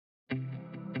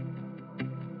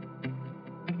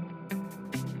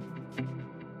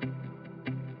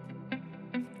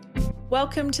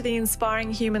Welcome to the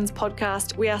Inspiring Humans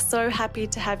podcast. We are so happy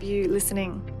to have you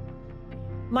listening.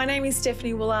 My name is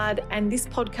Stephanie Woolard, and this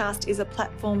podcast is a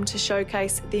platform to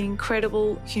showcase the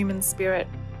incredible human spirit.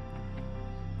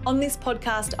 On this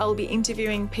podcast, I will be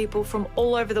interviewing people from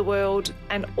all over the world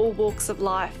and all walks of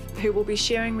life who will be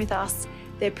sharing with us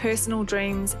their personal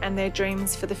dreams and their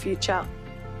dreams for the future.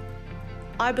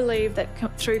 I believe that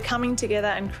through coming together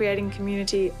and creating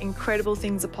community, incredible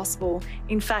things are possible.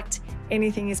 In fact,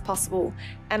 anything is possible.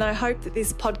 And I hope that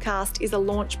this podcast is a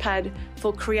launch pad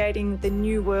for creating the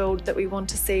new world that we want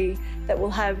to see, that will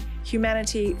have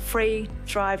humanity free,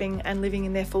 thriving, and living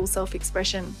in their full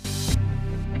self-expression.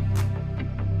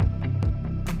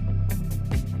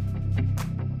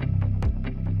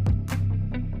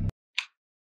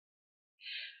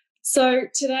 So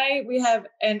today we have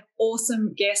an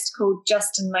awesome guest called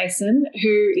Justin Mason,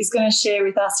 who is going to share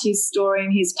with us his story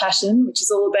and his passion, which is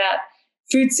all about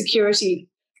food security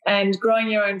and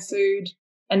growing your own food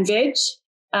and veg,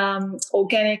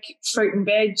 organic fruit and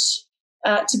veg,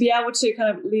 to be able to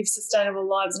kind of live sustainable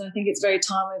lives. And I think it's very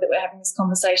timely that we're having this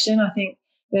conversation. I think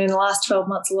in the last 12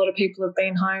 months, a lot of people have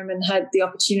been home and had the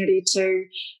opportunity to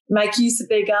make use of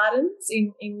their gardens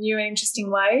in new and interesting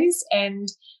ways. And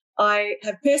I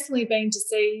have personally been to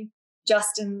see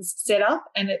Justin's setup,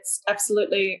 and it's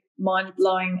absolutely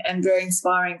mind-blowing and very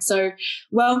inspiring. So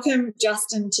welcome,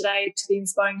 Justin, today to the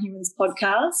Inspiring Humans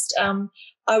podcast.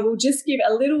 I will just give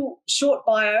a little short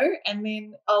bio, and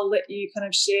then I'll let you kind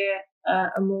of share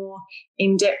a more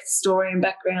in-depth story and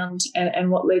background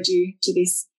and what led you to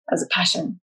this as a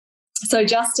passion. So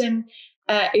Justin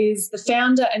is the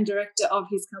founder and director of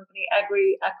his company,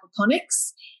 Agri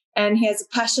Aquaponics, and he has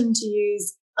a passion to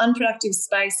use unproductive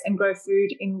space and grow food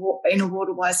in a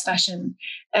water-wise fashion.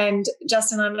 And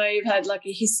Justin, I know you've had like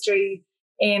a history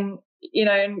in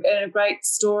a great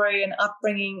story and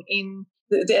upbringing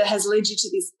that has led you to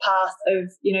this path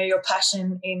of, your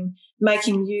passion in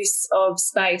making use of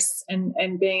space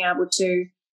and being able to,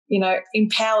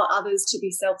 empower others to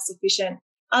be self-sufficient,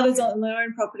 others on their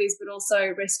own properties, but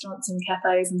also restaurants and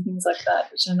cafes and things like that,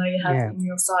 which I know you have in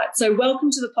your site. So welcome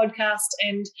to the podcast,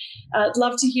 and I'd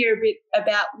love to hear a bit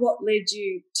about what led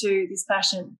you to this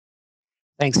passion.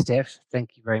 Thanks, Steph.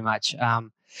 Thank you very much.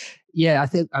 I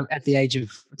think I'm at the age of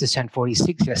just turned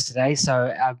 46 yesterday,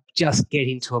 so I'm just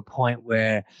getting to a point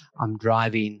where I'm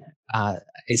driving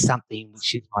is something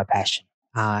which is my passion.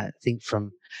 I think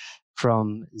from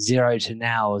zero to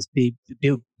now is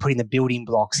putting the building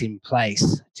blocks in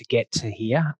place to get to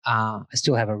here. I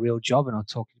still have a real job, and I'll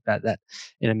talk about that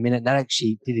in a minute. That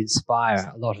actually did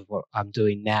inspire a lot of what I'm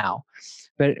doing now.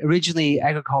 But originally,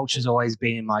 agriculture has always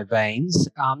been in my veins.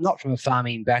 Not from a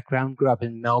farming background. Grew up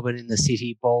in Melbourne, in the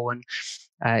city, Balwyn,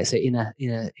 so in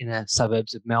a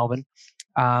suburbs of Melbourne.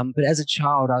 But as a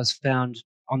child, I was found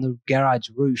on the garage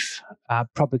roof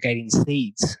propagating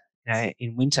seeds.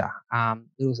 In winter, I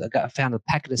found a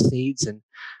packet of seeds and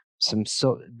some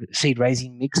sort of seed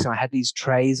raising mix. And I had these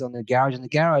trays on the garage, and the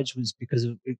garage was because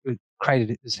it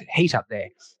created this heat up there.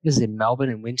 This is in Melbourne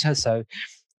in winter,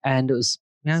 and it was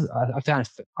I found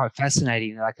it quite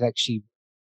fascinating that I could actually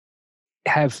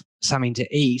have something to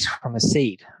eat from a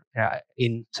seed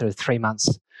in sort of 3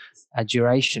 months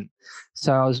duration.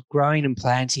 So I was growing and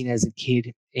planting as a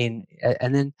kid, and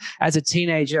then as a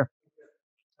teenager,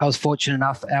 I was fortunate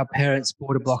enough, our parents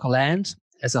bought a block of land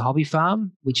as a hobby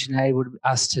farm, which enabled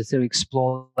us to sort of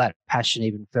explore that passion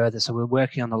even further. So we're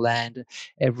working on the land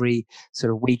every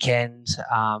sort of weekend,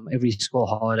 every school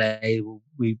holiday.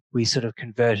 We sort of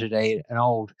converted an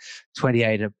old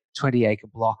 20-acre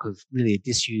block of really a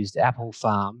disused apple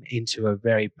farm into a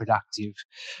very productive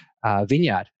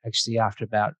vineyard, actually, after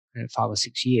about 5 or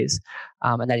 6 years.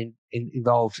 And that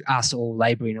involved us all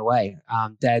labouring away.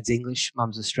 Dad's English,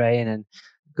 Mum's Australian, and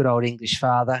good old English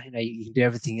father. You can do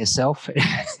everything yourself.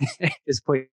 Just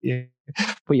put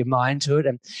your mind to it,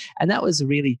 and that was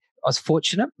I was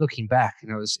fortunate looking back.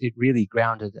 It really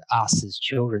grounded us as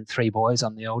children. 3 boys.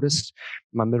 I'm the oldest.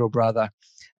 My middle brother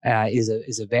is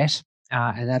a vet,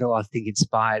 and that all I think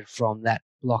inspired from that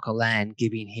block of land,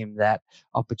 giving him that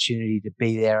opportunity to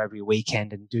be there every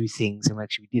weekend and do things. And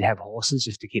actually, we did have horses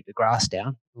just to keep the grass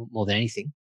down more than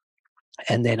anything.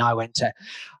 And then I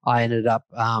ended up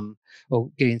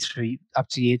getting through up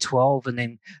to year 12, and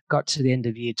then got to the end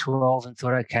of year 12 and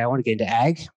thought, okay, I want to get into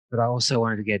ag, but I also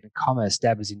wanted to get into commerce.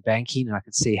 Dad was in banking, and I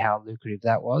could see how lucrative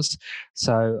that was.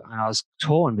 So I was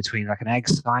torn between like an ag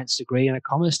science degree and a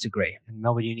commerce degree, and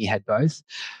Melbourne Uni had both.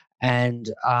 And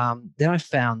then I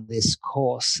found this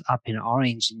course up in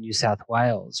Orange in New South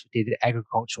Wales. We did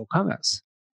agricultural commerce.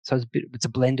 So it's a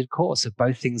blended course of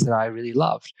both things that I really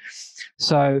loved.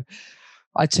 So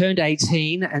I turned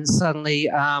 18 and suddenly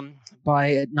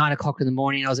by 9 o'clock in the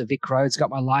morning, I was at Vic Roads, got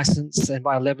my license. And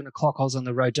by 11 o'clock, I was on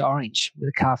the road to Orange with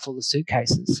a car full of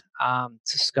suitcases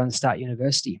to go and start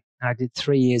university. And I did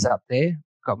 3 years up there,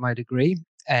 got my degree,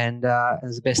 and it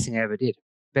was the best thing I ever did.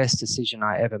 Best decision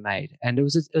I ever made. And it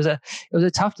was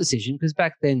a tough decision because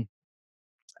back then,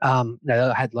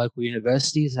 I had local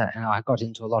universities and I got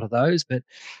into a lot of those, but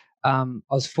I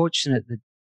was fortunate that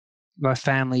my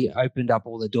family opened up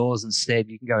all the doors and said,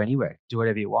 you can go anywhere, do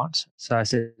whatever you want. So I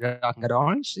said, I can go to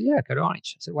Orange? Said, yeah, go to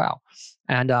Orange. I said, wow.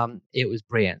 And it was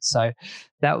brilliant. So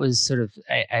that was sort of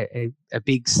a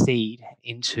big seed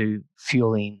into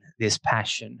fueling this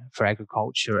passion for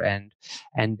agriculture and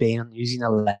using the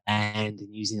land and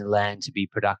using the land to be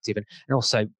productive, and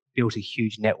also built a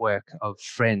huge network of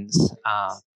friends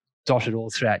dotted all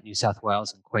throughout New South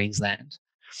Wales and Queensland.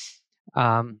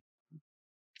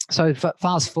 So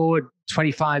fast forward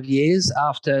 25 years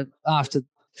after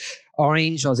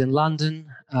Orange, I was in London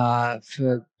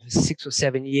for 6 or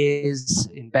 7 years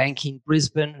in banking,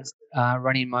 Brisbane,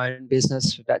 running my own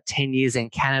business for about 10 years, in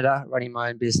Canada, running my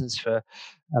own business for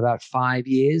about 5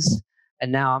 years.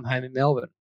 And now I'm home in Melbourne.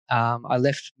 I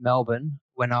left Melbourne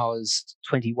when I was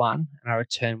 21 and I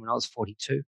returned when I was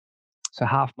 42. So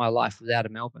half my life was out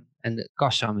of Melbourne, and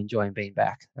gosh, I'm enjoying being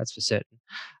back. That's for certain.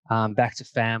 Back to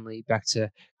family, back to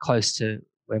close to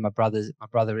where my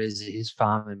brother is, his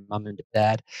farm, and mum and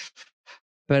dad.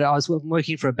 But I was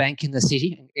working for a bank in the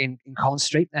city in Collins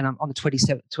Street, and I'm on the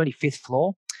 25th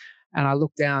floor, and I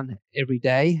look down every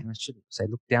day, and I shouldn't say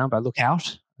look down, but I look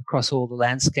out across all the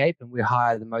landscape, and we're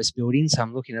higher than most buildings, so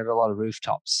I'm looking at a lot of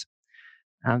rooftops.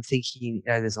 And I'm thinking,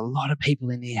 there's a lot of people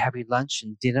in here having lunch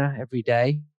and dinner every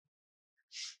day.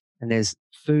 And there's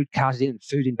food carted in,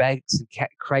 food in bags and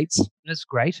crates. And that's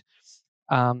great.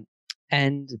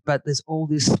 But there's all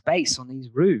this space on these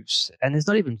roofs, and there's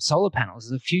not even solar panels.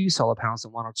 There's a few solar panels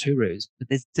on 1 or 2 roofs, but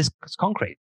there's just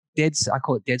concrete. I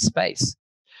call it dead space.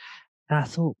 And I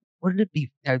thought, wouldn't it be?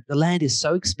 The land is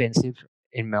so expensive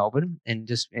in Melbourne, and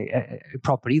just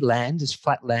property land, just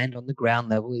flat land on the ground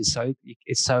level it's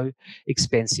so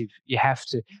expensive. You have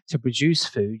to produce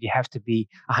food, you have to be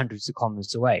hundreds of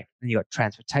kilometers away, and you got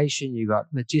transportation, you got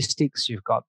logistics, you've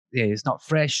got it's not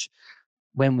fresh.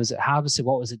 When was it harvested?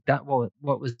 What was it done?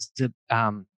 What was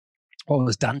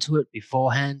done to it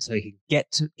beforehand, so you could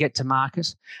get to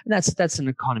market? And that's an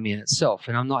economy in itself.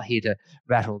 And I'm not here to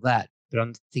rattle that, but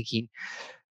I'm thinking,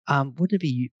 wouldn't it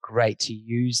be great to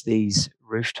use these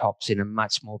rooftops in a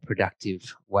much more productive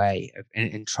way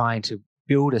and trying to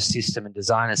build a system and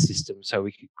design a system so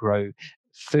we could grow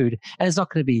food? And it's not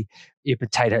going to be your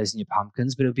potatoes and your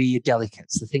pumpkins, but it'll be your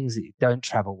delicates, the things that don't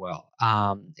travel well.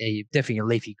 Definitely your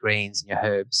leafy greens and your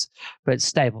herbs, but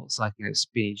staples like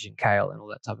spinach and kale and all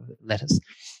that type of lettuce.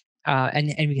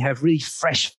 And we have really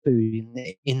fresh food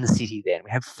in the city then.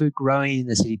 We have food growing in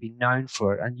the city, be known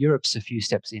for it. And Europe's a few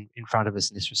steps in front of us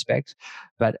in this respect.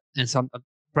 And so my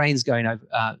brain's going over,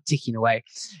 ticking away.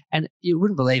 And you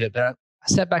wouldn't believe it, but I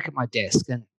sat back at my desk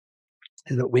and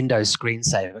the Windows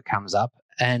screensaver comes up.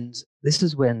 And this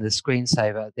is when the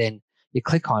screensaver, then you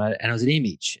click on it and it was an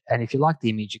image. And if you like the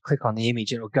image, you click on the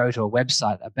image, it'll go to a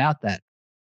website about that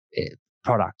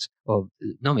product. Or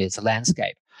normally it's a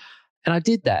landscape. And I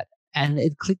did that, and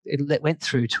it went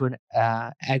through to an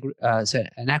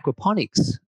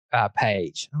aquaponics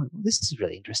page. I went, well, this is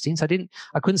really interesting. So I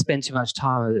couldn't spend too much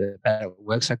time about it at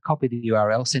work. So I copied the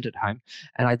URL, sent it home,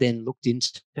 and I then looked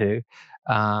into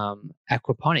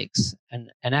aquaponics.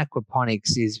 And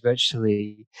aquaponics is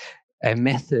virtually a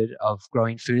method of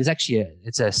growing food.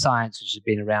 It's a science which has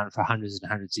been around for hundreds and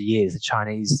hundreds of years. The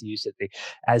Chinese used it, the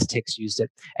Aztecs used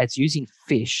it. It's using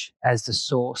fish as the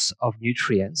source of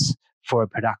nutrients for a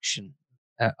production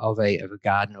of a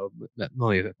garden, or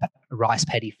more of a rice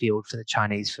paddy field for the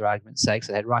Chinese, for argument's sake.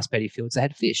 So they had rice paddy fields, they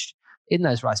had fish in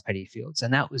those rice paddy fields,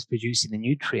 and that was producing the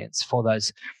nutrients for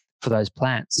those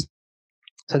plants.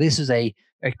 So this is a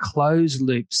closed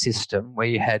loop system where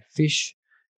you had fish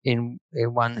in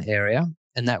one area,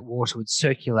 and that water would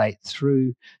circulate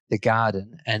through the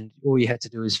garden, and all you had to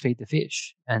do is feed the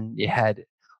fish, and you had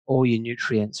all your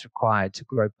nutrients required to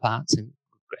grow plants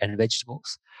and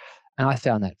vegetables. And I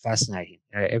found that fascinating.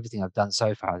 Everything I've done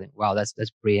so far, I think, wow, that's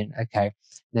brilliant. Okay, and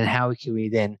then how can we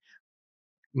then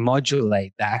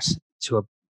modulate that to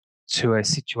a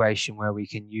situation where we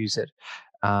can use it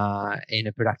in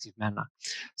a productive manner?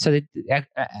 So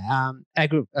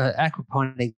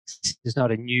aquaponics is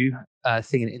not a new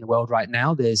thing in the world right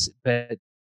now.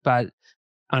 But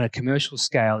on a commercial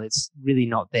scale, it's really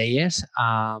not there yet.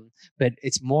 But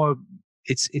it's more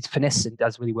it's finessed and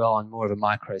does really well on more of a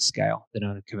micro scale than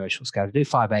on a commercial scale. To do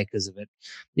 5 acres of it,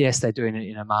 yes, they're doing it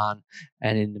in Oman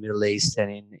and in the Middle East and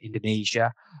in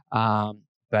Indonesia,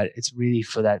 but it's really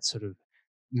for that sort of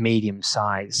medium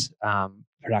size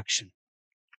production.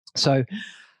 So,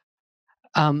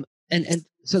 and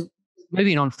so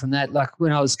moving on from that, like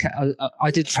when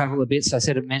I did travel a bit. So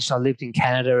I mentioned I lived in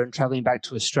Canada and traveling back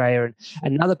to Australia,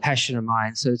 and another passion of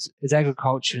mine. So it's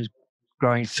agriculture, and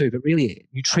growing food, but really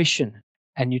nutrition.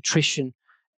 And nutrition,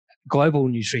 global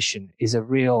nutrition, is a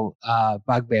real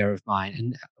bugbear of mine.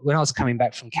 And when I was coming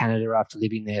back from Canada after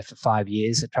living there for 5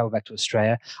 years, I traveled back to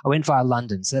Australia. I went via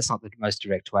London, so that's not the most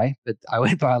direct way, but I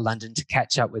went via London to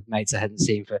catch up with mates I hadn't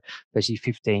seen for actually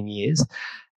 15 years.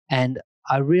 And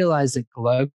I realized that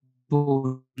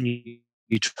global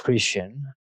nutrition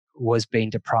was being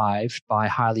deprived by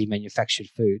highly manufactured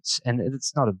foods. And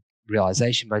it's not a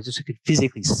realization, but I could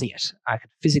physically see it. I could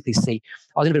physically see.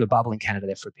 I was in a bit of a bubble in Canada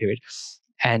there for a period,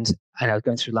 and I was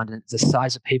going through London. The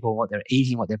size of people, what they're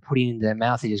eating, what they're putting in their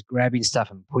mouth, they're just grabbing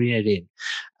stuff and putting it in,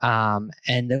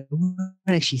 and they weren't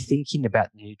actually thinking about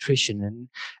the nutrition.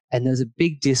 And there's a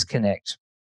big disconnect,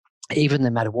 even the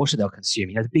amount of water they're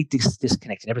consuming. There's a big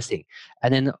disconnect in everything.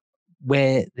 And then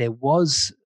where there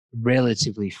was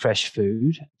relatively fresh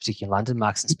food, particularly in London,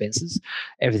 Marks and Spencer's,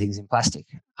 everything's in plastic.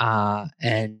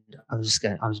 And I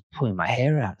was pulling my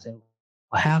hair out. Saying,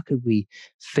 well, how could we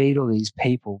feed all these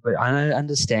people? But I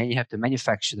understand you have to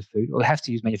manufacture the food, or have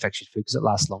to use manufactured food because it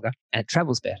lasts longer and it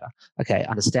travels better. Okay, I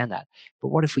understand that. But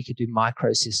what if we could do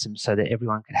microsystems so that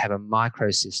everyone could have a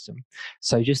microsystem?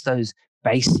 So just those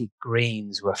basic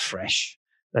greens were fresh.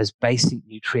 Those basic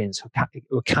nutrients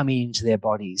were coming into their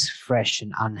bodies fresh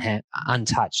and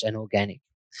untouched and organic.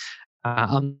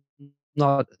 I'm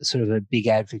not sort of a big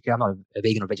advocate. I'm not a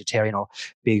vegan or vegetarian or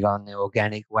big on the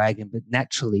organic wagon, but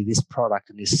naturally this product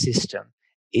and this system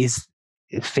it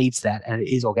feeds that, and it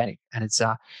is organic, and it's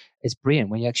brilliant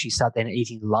when you actually start then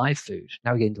eating live food.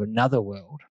 Now we get into another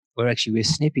world where actually we're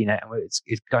snipping it and it's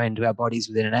going into our bodies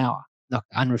within an hour, not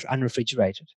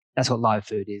unrefrigerated. That's what live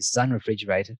food is. It's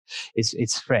unrefrigerated.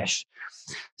 It's fresh.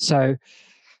 So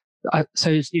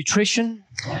nutrition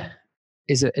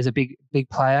is a big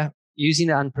player, using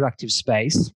an unproductive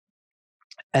space,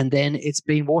 and then it's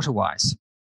being water wise.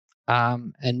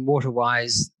 And water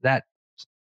wise, that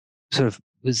sort of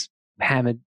was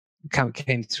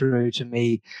came through to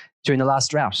me during the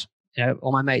last drought. You know,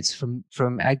 all my mates from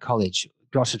Ag College,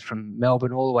 dotted from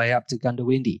Melbourne all the way up to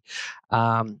Goondiwindi,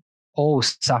 all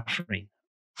suffering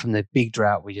from the big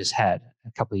drought we just had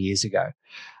a couple of years ago.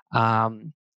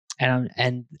 And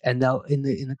in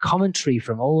the commentary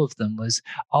from all of them was,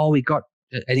 we got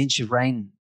an inch of rain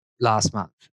last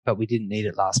month, but we didn't need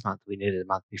it last month. We needed it a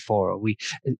month before. Or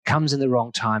it comes in the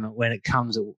wrong time, and when it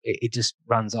comes, it just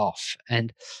runs off.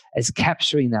 And it's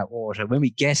capturing that water. When we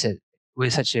get it,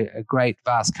 we're such a great,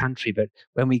 vast country, but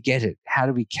when we get it, how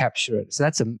do we capture it? So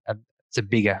that's a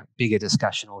bigger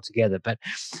discussion altogether. But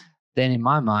then in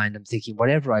my mind, I'm thinking,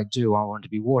 whatever I do, I want to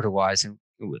be water wise, and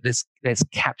let's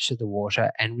capture the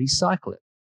water and recycle it.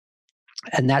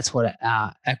 And that's what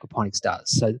aquaponics does.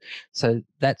 So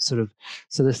that's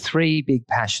the three big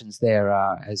passions there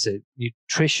are as a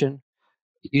nutrition,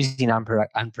 using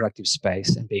unproductive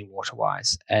space, and being water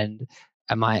wise. And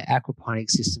my aquaponic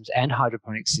systems and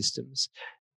hydroponic systems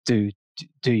do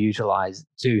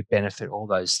benefit all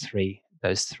those three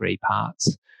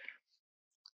parts.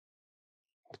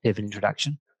 Bit of an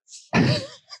introduction.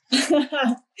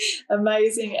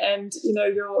 Amazing. And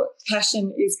your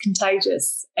passion is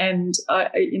contagious, and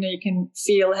you can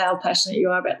feel how passionate you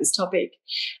are about this topic.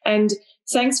 And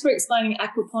thanks for explaining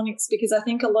aquaponics, because I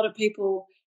think a lot of people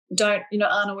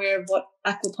aren't aware of what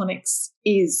aquaponics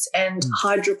is, and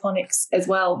hydroponics as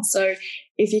well. So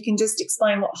if you can just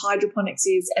explain what hydroponics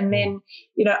is, and then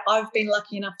I've been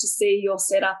lucky enough to see your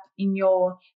setup in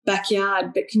your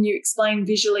backyard, but can you explain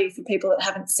visually for people that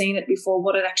haven't seen it before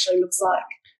what it actually looks like?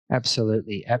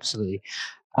 Absolutely.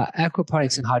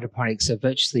 Aquaponics and hydroponics are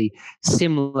virtually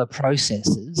similar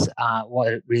processes.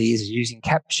 What it really is using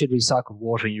captured recycled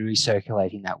water, and you're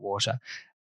recirculating that water.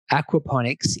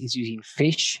 Aquaponics is using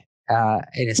fish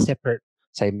in a separate,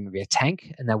 say maybe a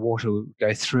tank, and that water will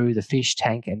go through the fish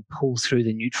tank and pull through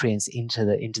the nutrients into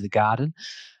the garden.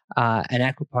 And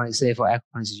aquaponics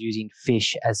is using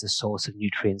fish as the source of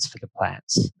nutrients for the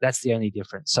plants. That's the only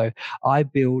difference. So I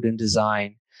build and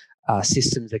design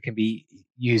systems that can be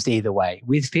used either way,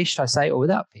 with fish, I say, or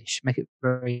without fish. Make it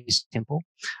very simple.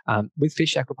 With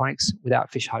fish, aquaponics;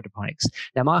 without fish, hydroponics.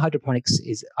 Now, my hydroponics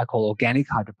I call organic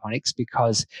hydroponics,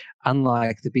 because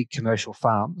unlike the big commercial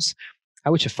farms,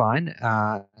 which are fine,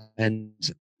 and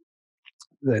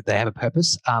they have a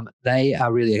purpose. They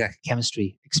are really like a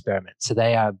chemistry experiment. So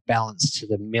they are balanced to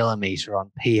the millimeter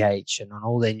on pH and on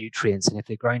all their nutrients. And if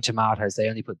they're growing tomatoes, they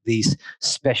only put these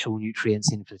special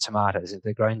nutrients in for the tomatoes. If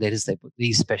they're growing lettuce, they put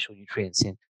these special nutrients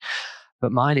in.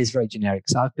 But mine is very generic.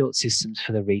 So I've built systems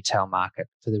for the retail market,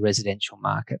 for the residential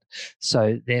market.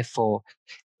 So therefore,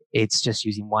 it's just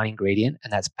using one ingredient,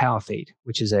 and that's PowerFeed,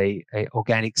 which is a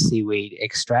organic seaweed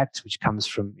extract, which comes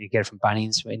from, you get it from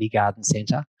Bunnings, from any garden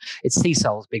centre. It's sea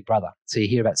salt's big brother. So you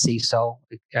hear about sea salt,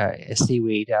 a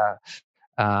seaweed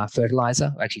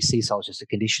fertilizer. Actually, sea salt is just a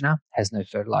conditioner, has no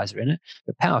fertilizer in it.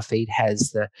 But PowerFeed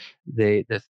has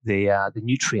the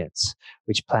nutrients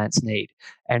which plants need.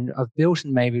 And I've built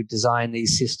and maybe designed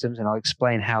these systems, and I'll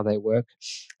explain how they work.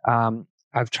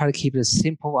 I've tried to keep it as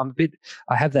simple.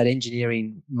 I have that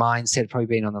engineering mindset, probably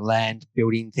being on the land,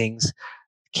 building things,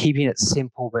 keeping it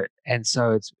simple,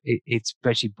 so it's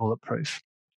virtually bulletproof.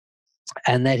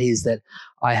 And that is that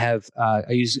I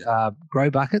use grow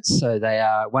buckets. So they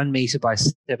are 1 meter by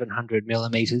 700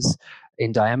 millimeters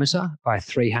in diameter by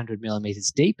 300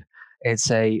 millimeters deep. It's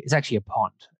actually a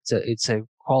pond. It's a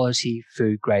quality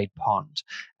food grade pond,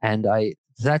 and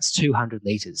that's 200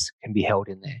 liters can be held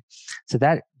in there. So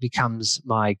that becomes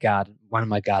one of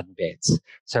my garden beds.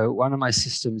 So one of my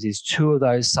systems is 2 of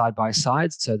those side by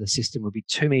side. So the system will be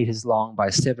 2 meters long by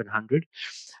 700,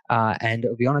 and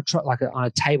it'll be on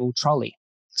a table trolley.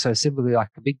 So simply like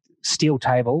a big steel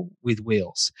table with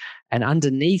wheels, and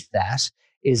underneath that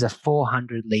is a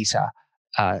 400 liter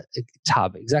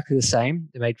tub, exactly the same.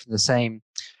 They're made from the same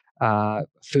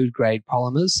food grade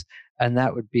polymers, and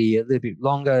that would be a little bit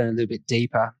longer and a little bit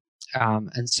deeper.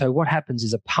 And so what happens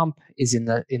is a pump is in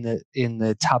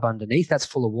the tub underneath. That's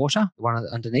full of water, the one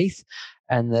underneath,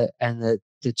 and the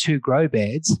 2 grow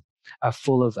beds are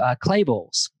full of clay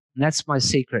balls. And that's the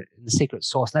secret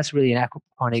sauce. And that's really an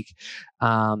aquaponic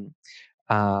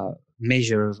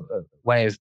measure of way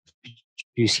of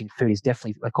producing food. Is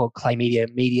definitely, they call it clay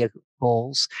media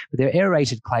balls, but they're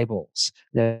aerated clay balls.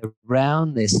 They're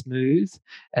round, they're smooth,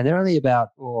 and they're only about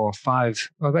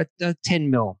 10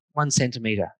 mil, 1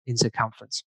 centimeter in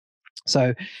circumference.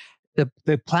 So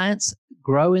the plants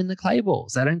grow in the clay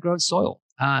balls. They don't grow in soil.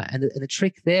 And the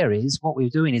trick there is, what we're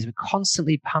doing is we're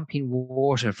constantly pumping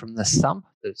water from the sump,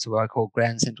 that's what I call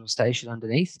Grand Central Station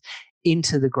underneath,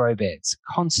 into the grow beds.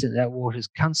 Constantly, that water is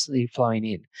constantly flowing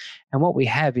in. And what we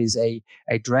have is a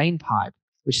drain pipe,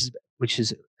 which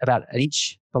is about an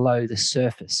inch below the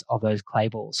surface of those clay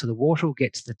balls. So the water will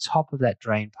get to the top of that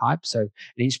drain pipe, so an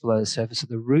inch below the surface, so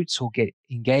the roots will get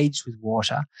engaged with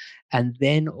water, and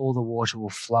then all the water will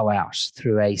flow out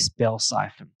through a bell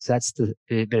siphon. So that's the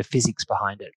bit of physics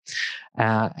behind it.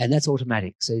 And that's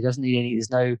automatic. So it doesn't need there's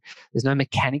no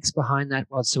mechanics behind that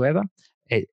whatsoever.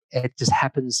 It just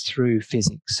happens through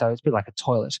physics. So it's a bit like a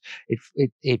toilet.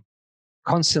 It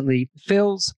constantly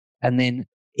fills and then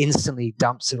instantly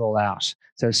dumps it all out.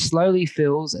 So it slowly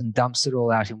fills and dumps it all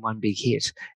out in one big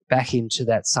hit back into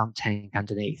that sump tank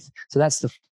underneath. So that's the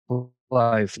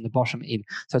flow from the bottom in.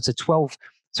 So it's a 12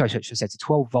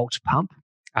 volt pump.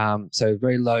 So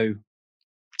very low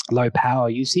power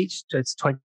usage. So it's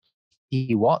 20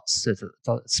 watts. So it's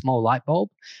a small light bulb,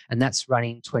 and that's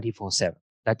running 24/7.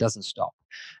 That doesn't stop.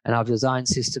 And I've designed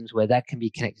systems where that can be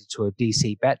connected to a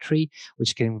DC battery,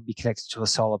 which can be connected to a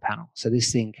solar panel. So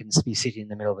this thing can be sitting in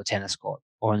the middle of a tennis court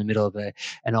or in the middle of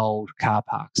an old car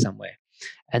park somewhere.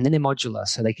 And then they're modular,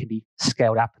 so they can be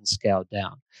scaled up and scaled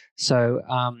down. So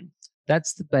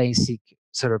that's the basic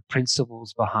sort of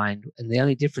principles behind. And the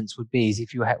only difference would be is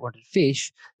if you wanted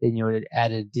fish, then you would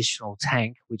add an additional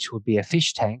tank, which would be a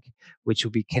fish tank, which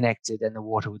would be connected, and the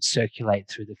water would circulate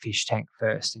through the fish tank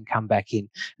first and come back in.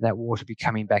 And that water would be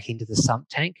coming back into the sump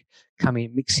tank,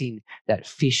 mixing that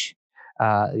fish,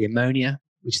 the ammonia,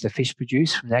 which the fish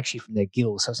produce from their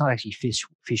gills. So it's not actually fish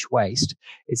waste.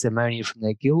 It's ammonia from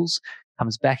their gills,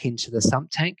 comes back into the sump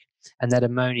tank, and that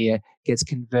ammonia gets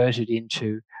converted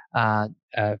into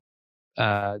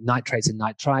nitrates and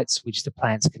nitrites, which the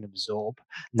plants can absorb,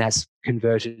 and that's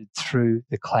converted through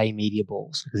the clay media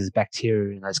balls because there's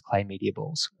bacteria in those clay media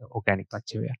balls, organic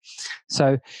bacteria.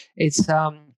 So it's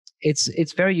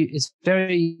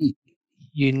very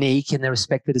unique in the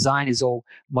respect the design is all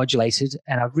modulated,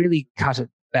 and I've really cut it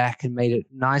back and made it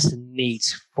nice and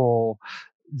neat for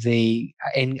the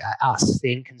end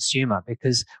consumer,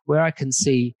 because where I can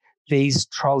see these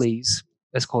trolleys,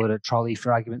 let's call it a trolley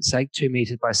for argument's sake, 2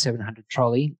 meters by 700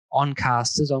 trolley on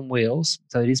casters, on wheels.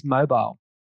 So it is mobile.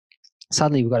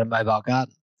 Suddenly we've got a mobile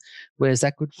garden. Where's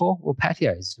that good for? Well,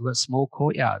 patios. We've got small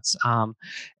courtyards.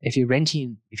 If you're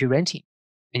renting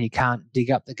and you can't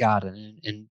dig up the garden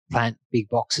and big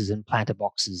boxes and planter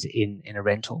boxes in a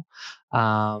rental,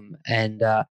 and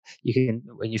you can,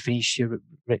 when you finish your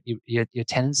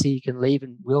tenancy, you can leave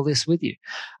and wheel this with you.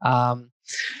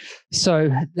 So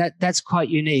that's quite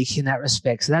unique in that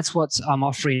respect. So that's what I'm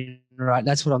offering, right?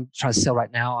 That's what I'm trying to sell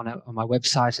right now on my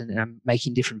website, and I'm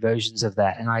making different versions of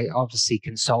that. And I obviously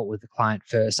consult with the client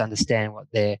first, understand what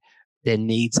their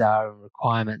needs are and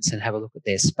requirements, and have a look at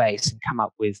their space and come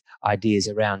up with ideas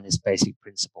around this basic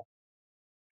principle.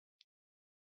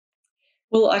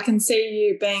 Well, I can see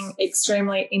you being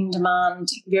extremely in demand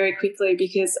very quickly,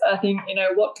 because I think,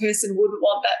 what person wouldn't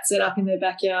want that set up in their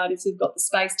backyard if they've got the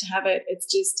space to have it? It's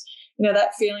just,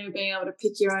 that feeling of being able to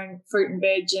pick your own fruit and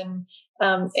veg and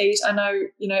eat. I know,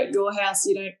 at your house,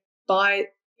 you don't buy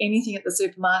anything at the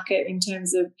supermarket in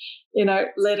terms of,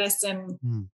 lettuce and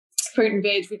fruit and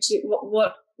veg, which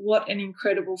what an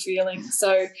incredible feeling.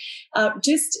 So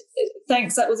just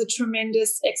thanks. That was a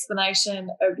tremendous explanation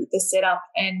of the setup,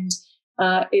 and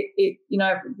it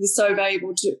is so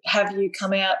valuable to have you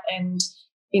come out and,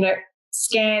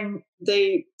 scan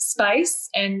the space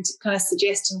and kind of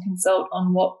suggest and consult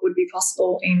on what would be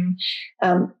possible in,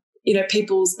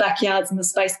 people's backyards and the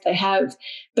space that they have.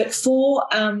 But for,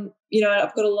 I've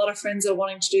got a lot of friends that are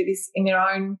wanting to do this in their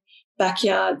own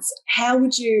backyards. How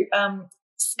would you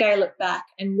scale it back,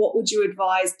 and what would you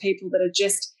advise people that are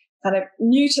just kind of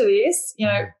new to this?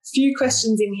 Few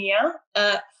questions in here.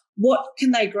 What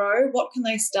can they grow? What can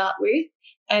they start with?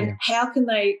 And how can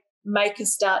they make a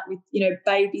start with,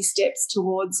 baby steps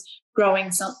towards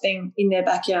growing something in their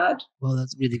backyard? Well,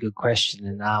 that's a really good question.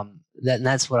 And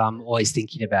that's what I'm always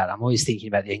thinking about. I'm always thinking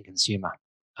about the end consumer.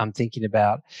 I'm thinking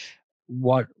about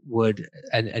what would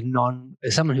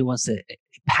someone who wants to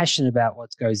passionate about what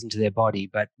goes into their body,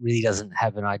 but really doesn't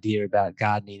have an idea about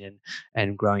gardening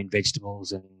and growing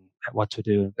vegetables and what to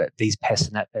do about these pests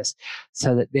and that pest.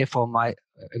 So that therefore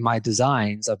my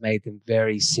designs, I've made them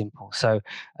very simple. So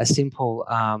a simple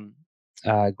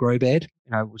grow bed,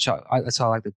 which that's why I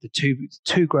like the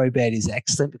two grow bed is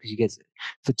excellent, because you get,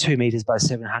 for 2 meters by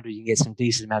 700, you can get some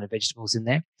decent amount of vegetables in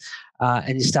there.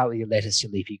 And you start with your lettuce,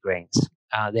 your leafy greens.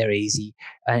 They're easy.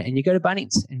 And you go to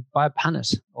Bunnings and buy a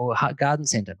punnet, or garden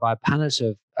centre, buy a punnet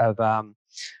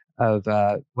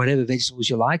of whatever vegetables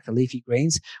you like, the leafy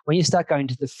greens. When you start going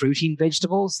to the fruiting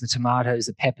vegetables, the tomatoes,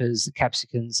 the peppers, the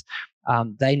capsicums,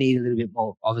 they need a little bit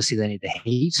more. Obviously, they need the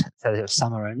heat, so they're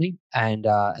summer only, and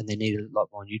they need a lot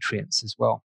more nutrients as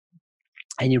well.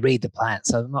 And you read the plant.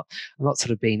 So I'm not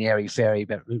sort of being airy-fairy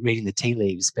about reading the tea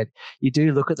leaves, but you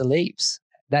do look at the leaves.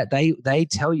 That they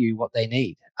tell you what they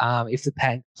need. If the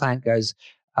plant goes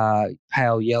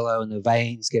pale yellow and the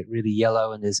veins get really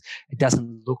yellow and it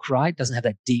doesn't look right, doesn't have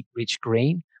that deep, rich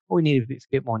green, well, we need a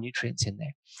bit more nutrients in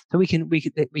there. So we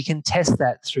can test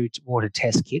that through water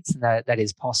test kits, and that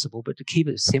is possible. But to keep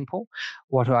it simple,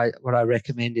 what I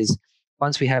recommend is,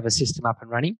 once we have a system up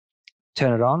and running,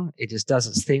 turn it on. It just does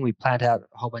its thing. We plant out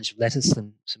a whole bunch of lettuce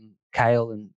and some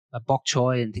kale and bok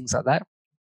choy and things like that,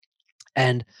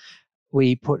 and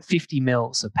we put 50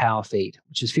 mils of power feed,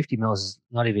 which is 50 mils is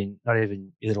not even a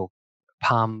little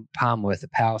palm worth of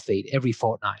power feed every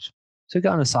fortnight. So we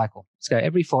go on a cycle. Let's go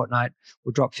every fortnight.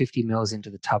 We'll drop 50 mils into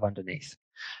the tub underneath,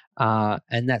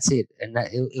 and that's it. And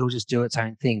it'll just do its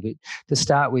own thing. But to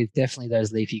start with, definitely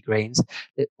those leafy greens.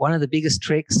 One of the biggest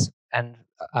tricks, and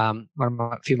a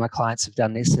few of my clients have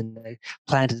done this, and they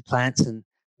planted plants and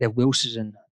they've wilted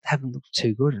and haven't looked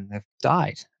too good, and they've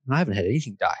died. And I haven't had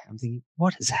anything die. I'm thinking,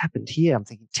 what has happened here? I'm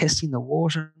thinking, testing the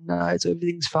water. No,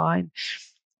 everything's fine.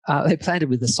 They planted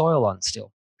with the soil on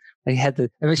still. They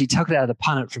actually took it out of the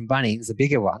punnet from Bunnings, the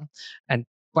bigger one, and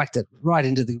whacked it right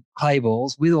into the clay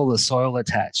balls with all the soil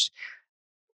attached.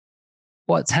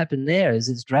 What's happened there is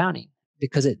it's drowning,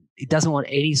 because it doesn't want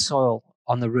any soil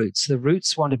on the roots. The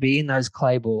roots want to be in those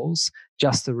clay balls,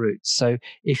 just the roots. So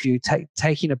if you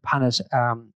taking a punnet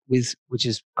which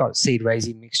has got seed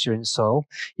raising mixture in soil,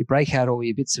 you break out all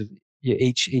your bits of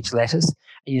each lettuce,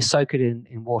 and you soak it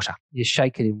in water. You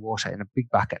shake it in water in a big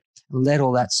bucket. Let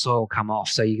all that soil come off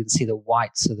so you can see the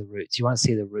whites of the roots. You want to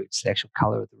see the roots, the actual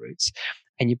color of the roots.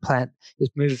 And you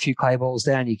just move a few clay balls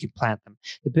down, you can plant them.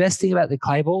 The best thing about the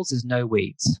clay balls is no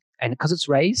weeds. And because it's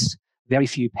raised, very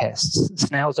few pests.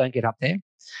 Snails don't get up there.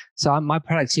 So my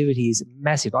productivity is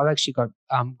massive. I've actually got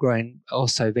growing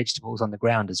also vegetables on the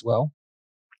ground as well,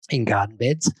 in garden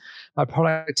beds. My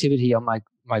productivity on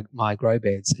my grow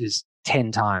beds is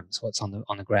 10 times what's on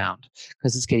the ground,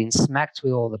 because it's getting smacked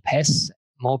with all the pests,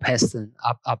 more pests than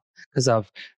up because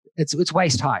it's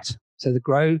waist height. So the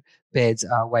grow beds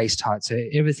are waist height, so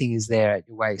everything is there at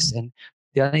your waist, and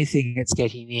the only thing it's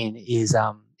getting in is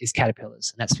is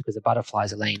caterpillars, and that's because the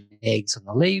butterflies are laying eggs on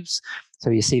the leaves. So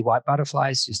you see white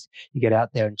butterflies, just you get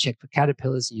out there and check for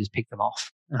caterpillars, and you just pick them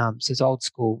off. So it's old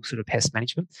school sort of pest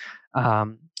management, but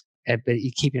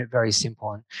you're keeping it very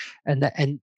simple.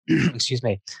 And excuse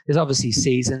me, there's obviously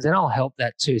seasons, and I'll help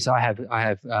that too. So I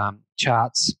have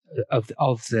charts of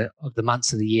the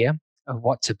months of the year of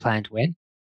what to plant when,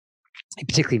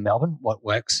 particularly Melbourne, what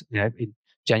works, in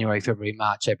January, February,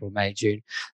 March, April, May, June,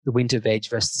 the winter veg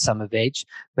versus the summer veg.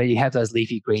 But you have those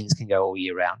leafy greens can go all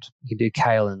year round. You can do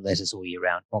kale and lettuce all year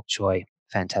round. Bok choy,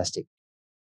 fantastic.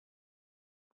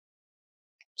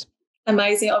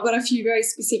 Amazing. I've got a few very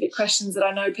specific questions that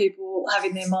I know people have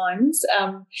in their minds.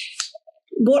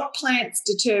 What plants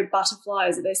deter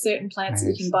butterflies? Are there certain plants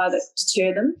that you can buy that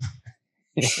deter them?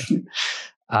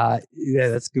 Yeah,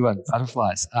 that's a good one.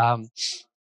 Butterflies. A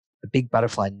big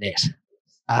butterfly net.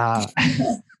 I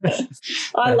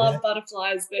love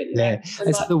butterflies, but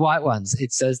it's the white ones.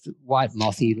 It's those white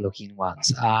mothy looking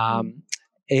ones. White,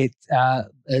 anything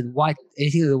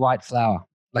with a white flower,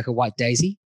 like a white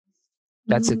daisy.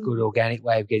 That's a good organic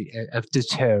way of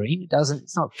deterring.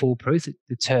 It's not foolproof. It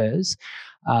deters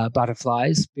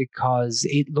butterflies because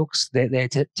they're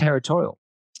territorial,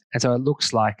 and so it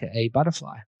looks like a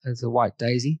butterfly. It's a white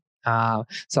daisy.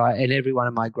 So in every one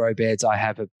of my grow beds, I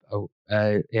have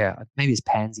maybe it's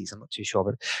pansies. I'm not too sure,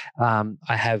 but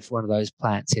I have one of those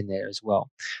plants in there as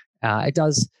well. It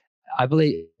does. I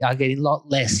believe are getting a lot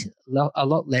less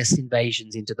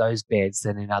invasions into those beds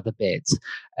than in other beds.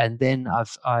 And then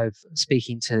I've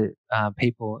speaking to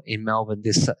people in Melbourne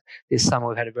this summer.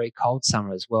 We've had a very cold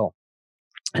summer as well.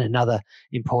 And another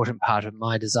important part of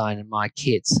my design and my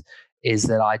kits is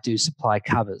that I do supply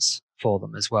covers for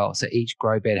them as well. So each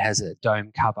grow bed has a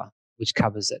dome cover which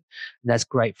covers it, and that's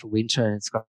great for winter. And it's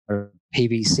got a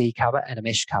PVC cover and a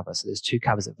mesh cover. So there's two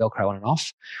covers that Velcro on and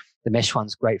off. The mesh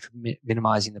one's great for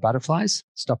minimizing the butterflies,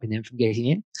 stopping them from getting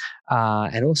in,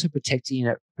 and also protecting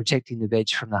the veg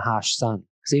from the harsh sun.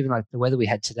 Because even like the weather we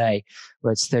had today,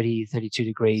 where it's 30, 32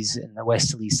 degrees and the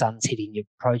westerly sun's hitting your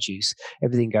produce,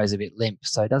 everything goes a bit limp.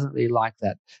 So it doesn't really like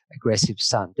that aggressive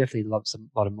sun. Definitely loves a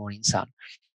lot of morning sun.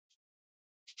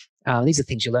 These are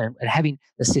things you learn. And having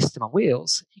the system on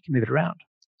wheels, you can move it around,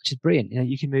 which is brilliant.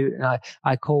 You can move. And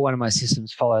I call one of my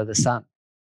systems "Follow the Sun."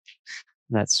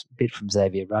 And that's a bit from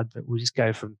Xavier Rudd, but we'll just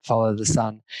go from "Follow the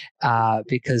Sun"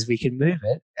 because we can move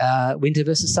it winter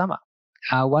versus summer.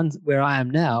 Where I am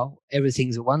now,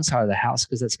 everything's at one side of the house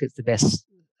because that gets the best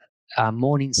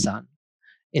morning sun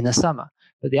in the summer.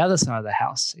 But the other side of the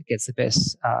house, it gets the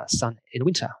best sun in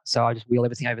winter. So I just wheel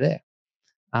everything over there.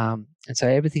 And so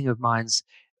everything of mine's,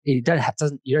 you don't have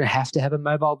to have a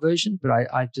mobile version, but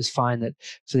I just find that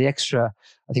for the extra,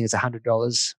 I think it's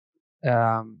 $100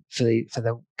 for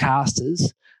the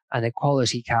casters and the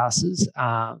quality casters,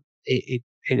 it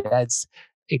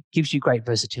gives you great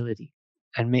versatility,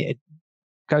 and it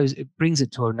brings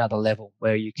it to another level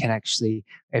where you can actually,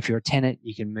 if you're a tenant,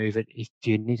 you can move it. If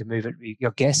you need to move it, your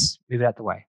guests, move it out the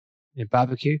way,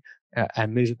 barbecue,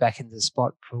 and move it back into the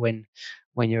spot for when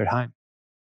you're at home.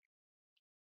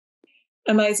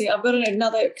 Amazing. I've got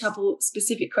another couple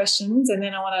specific questions, and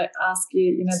then I want to ask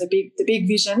you, the big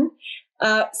vision.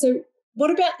 So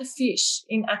what about the fish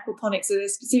in aquaponics? Are there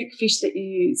specific fish that you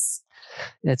use?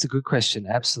 That's a good question.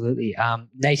 Absolutely.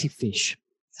 Native fish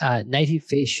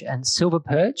and silver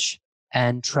perch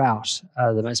and trout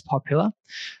are the most popular.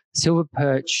 Silver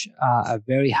perch are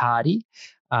very hardy.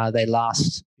 They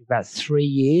last about 3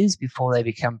 years before they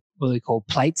become what we call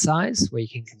plate size, where you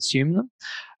can consume them.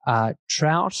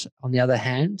 Trout, on the other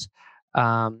hand,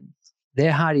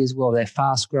 they're hardy as well. They're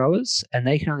fast growers, and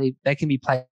they can be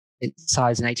plate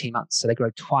size in 18 months. So they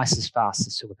grow twice as fast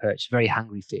as silver perch. Very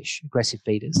hungry fish, aggressive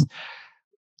feeders.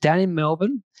 Down in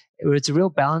Melbourne, it's a real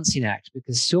balancing act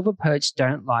because silver perch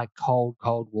don't like cold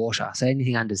water. So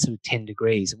anything under sort of 10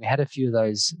 degrees. And we had a few of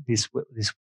those this winter.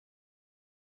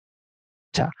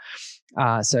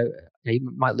 So you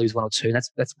might lose one or two. And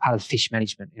that's part of fish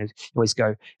management. You always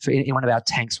go in one of our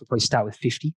tanks. We'll probably start with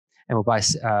 50, and we'll buy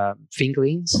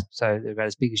fingerlings, so they're about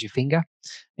as big as your finger,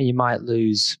 and you might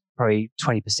lose probably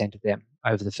 20% of them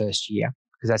over the first year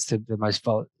because that's the most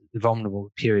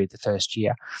vulnerable period, the first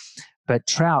year. But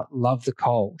trout love the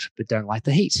cold but don't like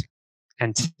the heat.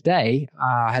 And today,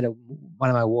 I had one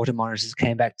of my water monitors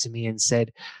came back to me and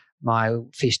said my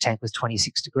fish tank was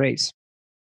 26 degrees.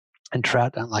 And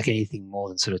trout don't like anything more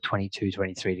than sort of 22,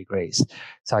 23 degrees.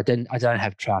 So I don't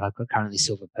have trout. I've got currently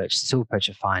silver perch. The silver perch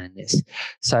are fine in this.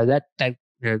 So that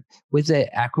with the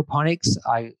aquaponics,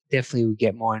 I definitely would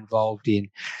get more involved in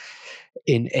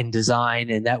design,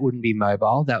 and that wouldn't be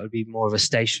mobile. That would be more of a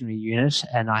stationary unit.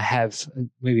 And I have,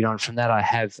 moving on from that, I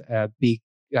have a big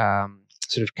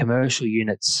sort of commercial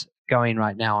units going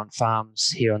right now on farms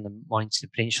here on the Mornington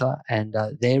Peninsula, and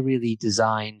they're really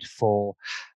designed for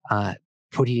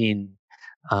putting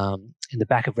in the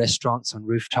back of restaurants, on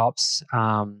rooftops.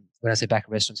 When I say back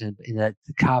of restaurants, in the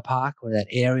car park or that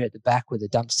area at the back where the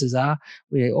dumpsters are,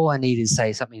 where all I need is,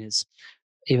 say, something that's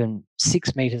even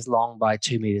 6 meters long by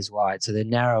 2 meters wide. So they're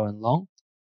narrow and long,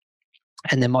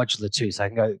 and they're modular too. So I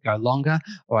can go longer,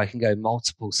 or I can go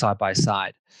multiple side by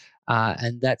side.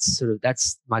 And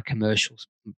that's my commercial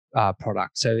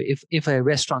product. So if a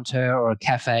restaurateur or a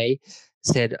cafe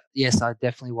said, yes, I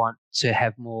definitely want to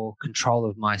have more control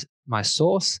of my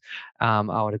sauce, I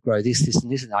want to grow this,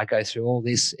 and this, and I go through all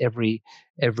this every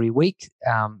week.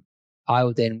 I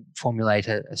will then formulate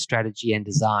a strategy and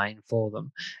design for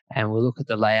them, and we'll look at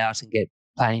the layout and get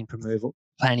planning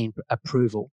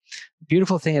approval. The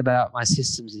beautiful thing about my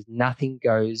systems is nothing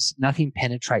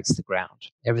penetrates the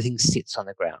ground. Everything sits on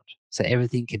the ground. So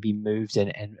everything can be moved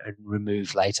and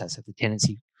removed later. So if the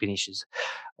tenancy finishes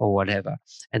or whatever.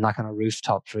 And like on a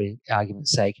rooftop, for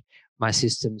argument's sake, my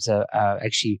systems are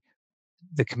actually,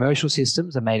 the commercial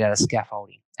systems are made out of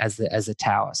scaffolding as the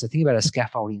tower. So think about a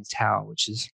scaffolding tower, which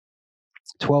is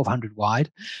 1,200 wide,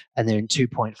 and they're in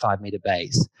 2.5 meter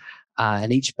bays.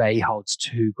 And each bay holds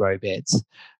 2 grow beds.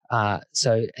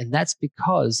 And that's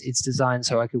because it's designed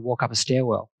so I could walk up a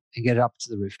stairwell and get it up to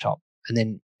the rooftop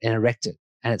and erect it,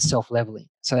 and it's self-leveling.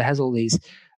 So it has all these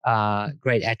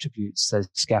great attributes, so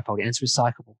scaffolding, and it's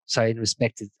recyclable. So in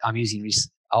respect of, I'm using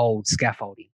old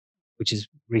scaffolding, which is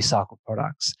recycled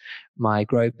products. My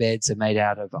grow beds are made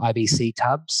out of IBC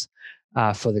tubs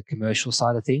for the commercial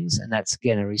side of things, and that's,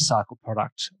 again, a recycled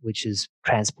product which is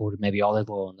transported maybe olive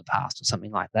oil in the past or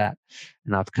something like that,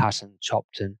 and I've cut and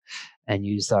chopped and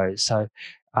used those. So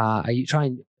I try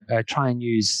and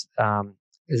use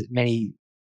as many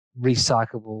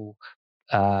recyclable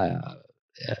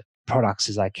products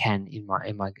as I can in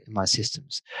my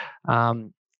systems.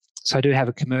 So I do have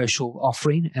a commercial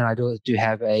offering, and I do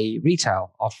have a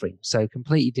retail offering. So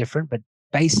completely different, but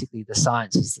basically the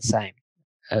science is the same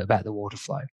about the water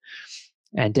flow.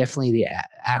 And definitely the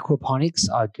aquaponics,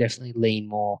 I definitely lean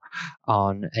more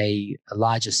on a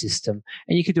larger system.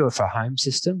 And you could do it for a home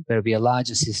system, but it'll be a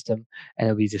larger system, and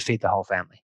it'll be to feed the whole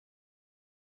family.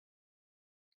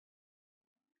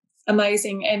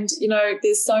 Amazing. And,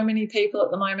 there's so many people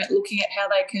at the moment looking at how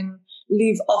they can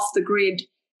live off the grid.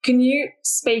 Can you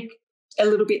speak a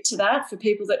little bit to that for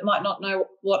people that might not know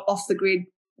what off the grid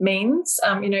means?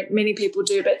 Many people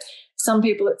do, but some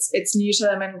people it's new to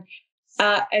them.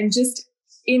 And just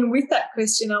with that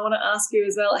question, I want to ask you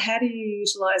as well, how do you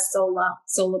utilize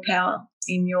solar power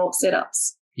in your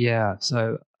setups? Yeah,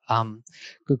 so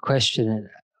good question.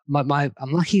 I'm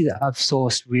lucky that I've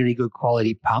sourced really good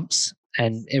quality pumps,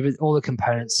 and all the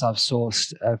components I've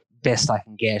sourced best I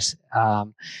can get.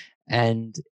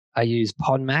 And I use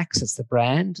Podmax, that's the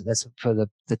brand. That's for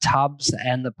the tubs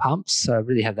and the pumps. So I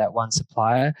really have that one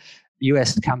supplier,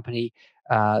 US company.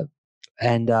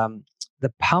 And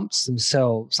the pumps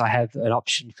themselves, I have an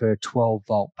option for a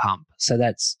 12-volt pump. So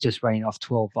that's just running off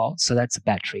 12 volts. So that's a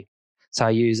battery. So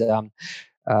I use a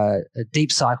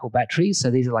deep cycle batteries.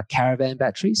 So these are like caravan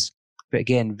batteries. But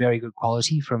again, very good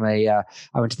quality from I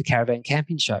went to the caravan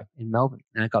camping show in Melbourne,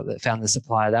 and I found the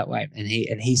supplier that way. And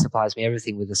he supplies me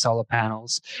everything with the solar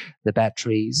panels, the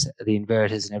batteries, the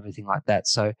inverters, and everything like that.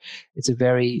 So it's a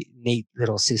very neat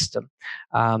little system.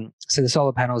 So the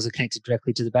solar panels are connected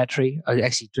directly to the battery,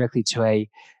 directly to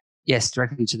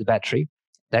the battery.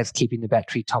 That's keeping the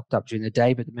battery topped up during the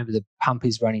day. But remember, the pump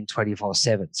is running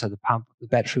 24/7. So the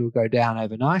battery will go down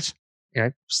overnight,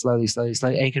 slowly,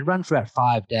 and it can run for about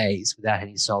 5 days without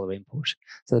any solar input.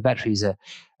 So the batteries are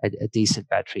decent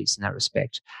batteries in that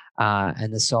respect.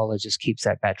 And the solar just keeps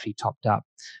that battery topped up.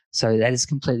 So that is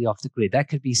completely off the grid. That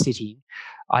could be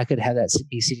I could have that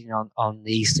be sitting on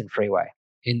the Eastern Freeway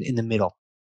in the middle,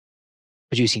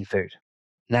 producing food.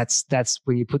 And that's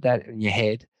when you put that in your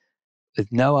head, with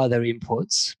no other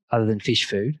inputs other than fish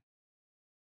food,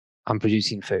 I'm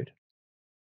producing food.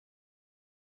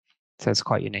 So it's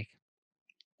quite unique.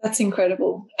 That's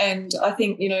incredible. And I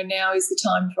think, now is the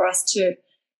time for us to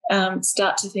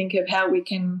start to think of how we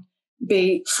can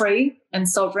be free and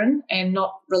sovereign and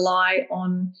not rely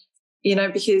on,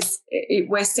 because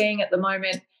we're seeing at the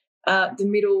moment the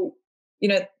middle,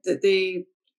 the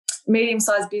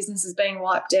medium-sized businesses being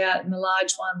wiped out and the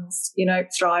large ones,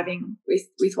 thriving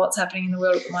with what's happening in the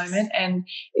world at the moment. And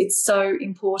it's so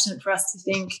important for us to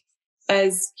think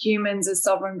as humans, as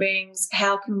sovereign beings,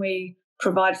 how can we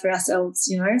provide for ourselves,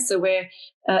 so we're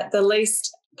the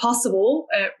least possible,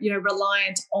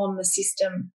 reliant on the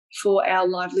system for our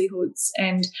livelihoods.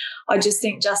 And I just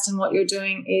think, Justin, what you're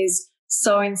doing is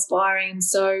so inspiring and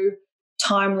so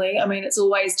timely. I mean, it's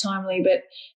always timely, but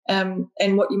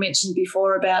and what you mentioned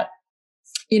before about,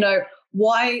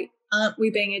 why aren't we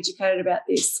being educated about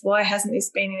this? Why hasn't this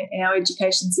been in our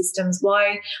education systems?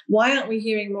 Why aren't we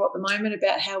hearing more at the moment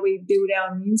about how we build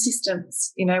our immune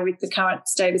systems, with the current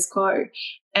status quo?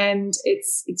 And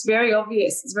it's very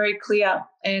obvious, it's very clear.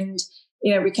 And,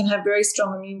 we can have very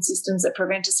strong immune systems that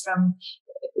prevent us from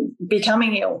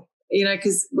becoming ill,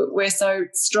 because we're so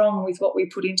strong with what we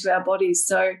put into our bodies.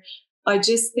 So I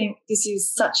just think this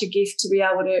is such a gift to be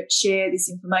able to share this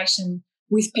information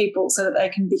with people so that they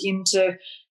can begin to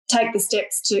take the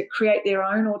steps to create their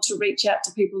own, or to reach out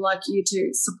to people like you to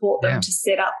support them to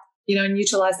set up, and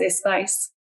utilize their space.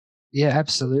 Yeah,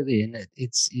 absolutely. And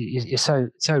you're so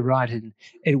right. And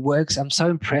it works. I'm so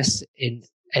impressed in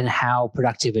how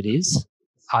productive it is.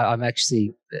 I'm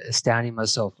actually astounding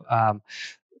myself.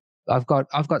 I've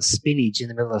got spinach in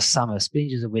the middle of summer.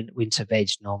 Spinach is a winter veg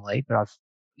normally, but I've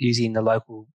using the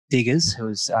local diggers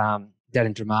who's down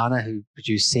in Dramana, who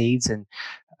produce seeds and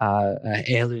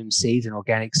heirloom seeds and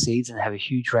organic seeds, and have a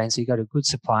huge range. So you go to good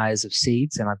suppliers of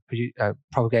seeds, and I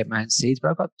propagate my own seeds.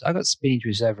 But I've got spinach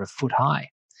which is over a foot high.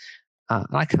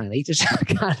 I can't eat it.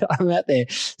 I'm out there,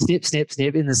 snip, snip,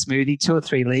 snip in the smoothie, 2 or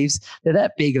 3 leaves. They're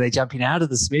that big, they're jumping out of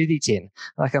the smoothie tin.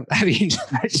 Like I'm having to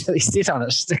actually sit on it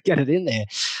to get it in there.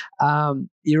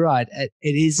 You're right.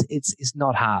 It's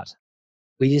not hard.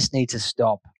 We just need to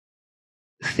stop,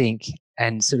 think,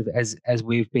 and sort of as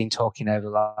we've been talking over the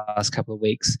last couple of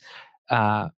weeks,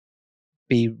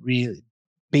 be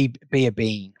a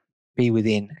being, be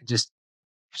within, just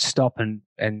stop and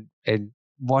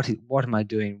what am I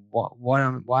doing?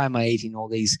 Why am I eating all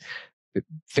these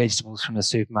vegetables from the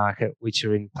supermarket which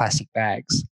are in plastic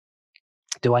bags?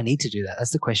 Do I need to do that? That's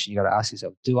the question you got to ask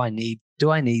yourself. Do I need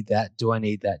that? Do I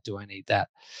need that? Do I need that?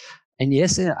 And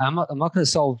yes, I'm not going to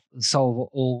solve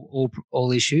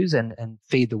all issues and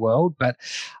feed the world, but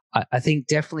I think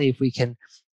definitely if we can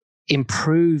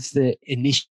improve the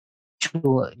initial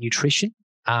nutrition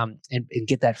and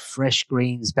get that fresh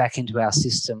greens back into our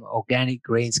system, organic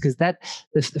greens, because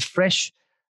the fresh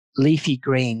leafy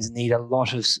greens need a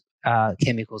lot of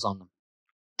chemicals on them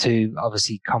to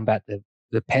obviously combat the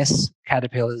pests,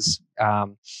 caterpillars,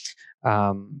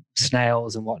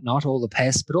 snails and whatnot, all the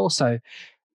pests, but also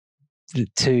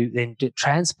to then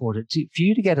transport it. For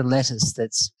you to get a lettuce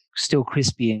that's still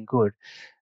crispy and good,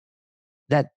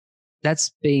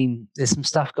 there's some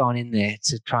stuff going in there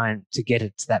to try and to get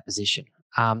it to that position.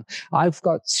 I've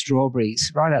got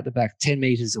strawberries right out the back, 10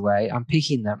 meters away. I'm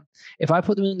picking them. If I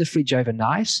put them in the fridge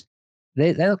overnight,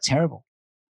 they look terrible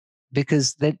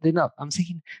because they're not. I'm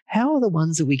thinking, how are the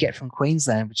ones that we get from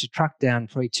Queensland, which are trucked down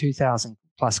probably 2,000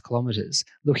 plus kilometers,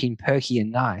 looking perky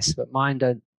and nice, but mine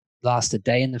don't last a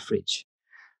day in the fridge?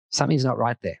 Something's not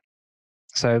right there.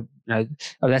 So,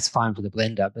 that's fine for the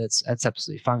blender, but that's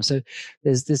absolutely fine. So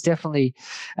there's definitely,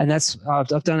 and that's, I've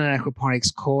done an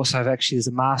aquaponics course. There's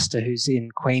a master who's in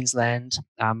Queensland,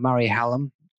 Murray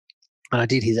Hallam, and I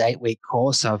did his 8-week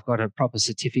course. So I've got a proper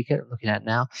certificate I'm looking at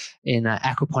now in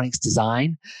aquaponics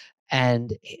design.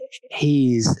 And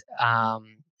he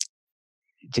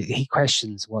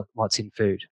questions what's in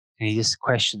food. And he just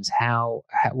questions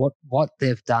what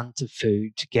they've done to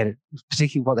food to get it,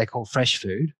 particularly what they call fresh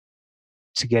food,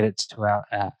 to get it to our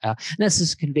and that's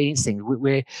just a convenience thing.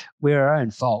 We're our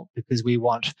own fault because we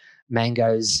want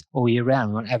mangoes all year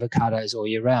round. We want avocados all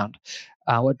year round.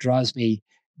 What drives me,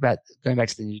 about going back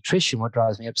to the nutrition, what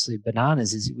drives me absolutely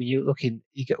bananas is when you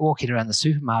get walking around the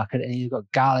supermarket and you've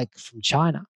got garlic from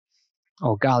China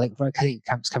or garlic, I think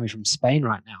it's coming from Spain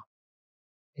right now.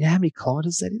 You know how many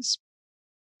kilometers that is?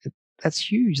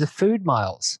 That's huge. The food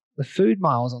miles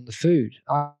on the food.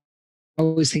 I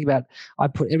always think about, I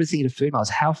put everything into food miles.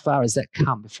 How far has that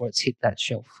come before it's hit that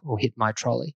shelf or hit my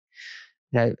trolley?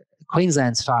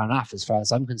 Queensland's far enough as far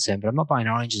as I'm concerned, but I'm not buying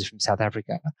oranges from South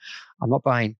Africa. I'm not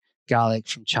buying garlic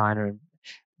from China. And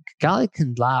garlic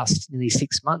can last nearly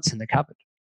 6 months in the cupboard.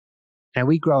 Now,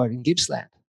 we grow it in Gippsland.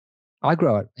 I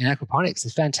grow it in aquaponics.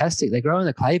 It's fantastic. They grow in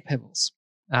the clay pebbles.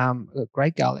 Got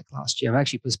great garlic last year. I've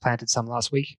actually just planted some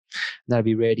last week. And that'll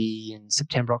be ready in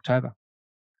September, October.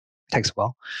 It takes a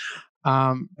while.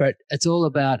 But it's all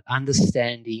about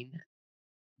understanding,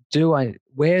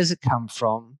 where does it come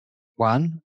from?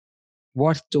 1,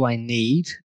 what do I need?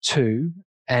 2,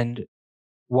 and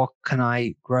what can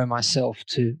I grow myself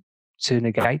to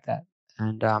negate that?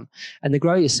 And the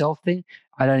grow yourself thing,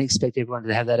 I don't expect everyone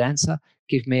to have that answer.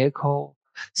 Give me a call.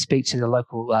 Speak to your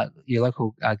local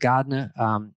gardener,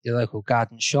 your local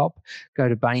garden shop. Go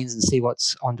to Bunnings and see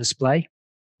what's on display.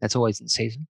 That's always in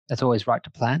season. it's always right to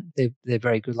plan. They're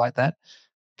very good like that.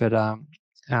 But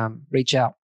reach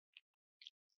out.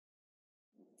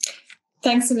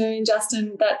 Thanks a million,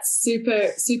 Justin. That's super,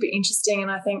 super interesting.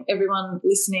 And I think everyone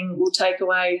listening will take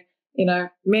away,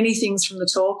 many things from the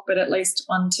talk, but at least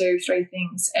 1, 2, 3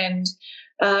 things. And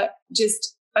I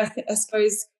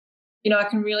suppose, I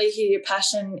can really hear your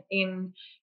passion in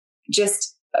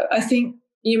just, I think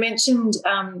you mentioned,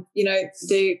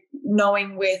 the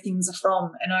knowing where things are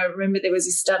from. And I remember there was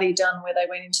a study done where they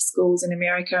went into schools in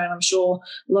America, and I'm sure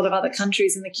a lot of other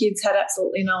countries, and the kids had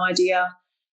absolutely no idea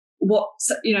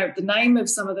the name of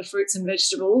some of the fruits and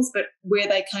vegetables, but where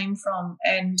they came from.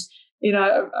 And,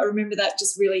 I remember that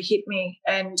just really hit me.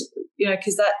 And,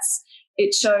 because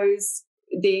it shows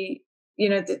the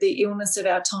illness of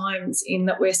our times, in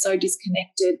that we're so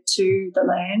disconnected to the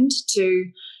land, to,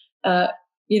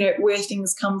 where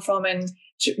things come from, and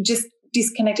just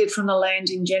disconnected from the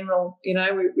land in general.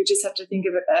 We just have to think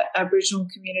of Aboriginal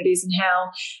communities and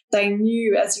how they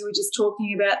knew, as you were just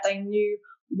talking about, they knew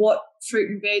what fruit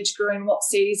and veg grew in what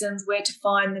seasons, where to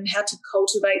find them, how to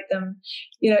cultivate them.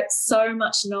 So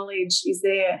much knowledge is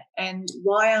there. And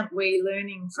why aren't we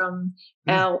learning from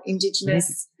our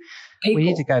Indigenous people? We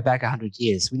need to go back 100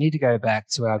 years. We need to go back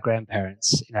to our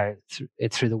grandparents,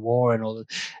 through the war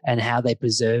and how they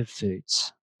preserve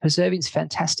foods. Preserving is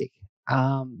fantastic.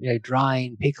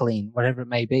 Drying, pickling, whatever it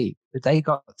may be. But they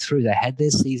got through. They had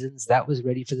their seasons. That was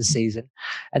ready for the season.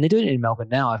 And they're doing it in Melbourne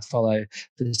now. I follow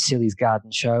the Silly's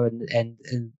Garden Show,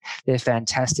 and they're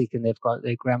fantastic. And they've got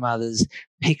their grandmothers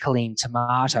pickling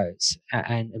tomatoes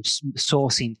and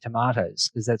sourcing tomatoes,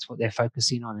 because that's what they're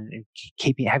focusing on, and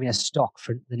having a stock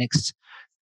for the next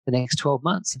 12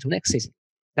 months until next season.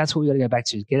 That's what we got to go back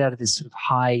to, is get out of this sort of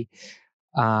high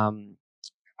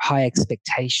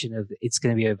expectation of it's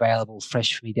going to be available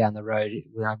fresh for me down the road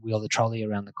when I wheel the trolley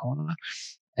around the corner,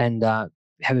 and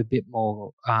have a bit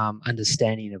more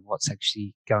understanding of what's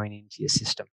actually going into your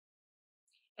system.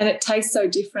 And it tastes so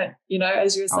different,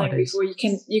 as you were saying before.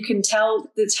 You can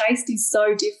tell the taste is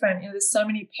so different. There's so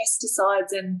many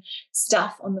pesticides and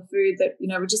stuff on the food that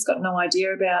we've just got no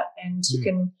idea about, and you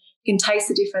can taste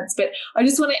the difference. But I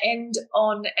just want to end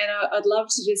on, and I'd love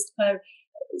to just kind of,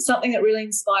 something that really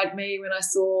inspired me when I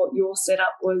saw your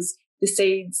setup was the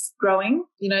seeds growing,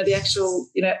 the actual,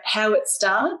 how it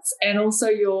starts, and also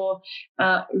your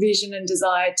vision and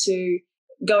desire to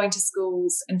go into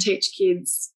schools and teach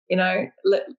kids,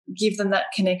 give them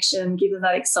that connection, give them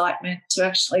that excitement to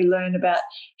actually learn about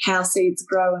how seeds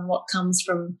grow and what comes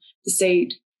from the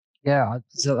seed. Yeah,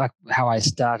 so like how I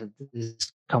started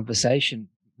this conversation,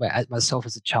 myself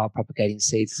as a child propagating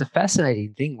seeds. It's a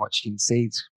fascinating thing watching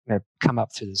seeds come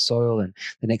up through the soil, and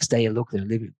the next day you look, they're a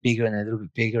little bit bigger and they're a little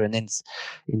bit bigger, and then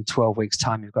in 12 weeks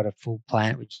time you've got a full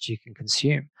plant which you can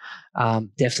consume.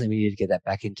 Definitely we need to get that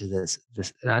back into this.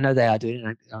 And I know they are doing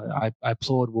it. I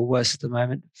applaud Woolworths at the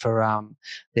moment for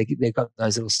they've got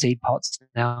those little seed pots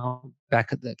now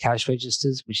back at the cash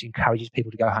registers, which encourages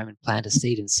people to go home and plant a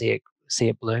seed and see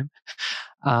it bloom.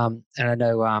 And I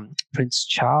know Prince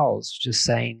Charles was just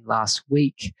saying last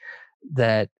week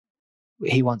that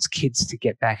he wants kids to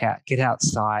get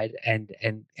outside and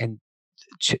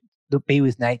be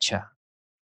with nature,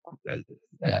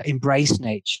 embrace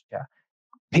nature,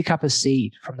 pick up a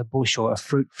seed from the bush or a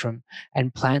fruit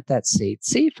and plant that seed,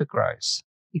 see if it grows,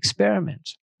 experiment.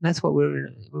 And that's what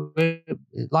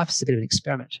life is a bit of an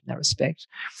experiment in that respect.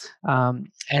 And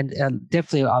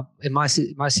definitely in my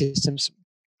systems,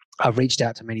 I've reached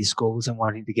out to many schools and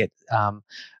wanting to get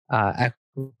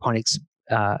aquaponics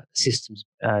systems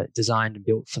designed and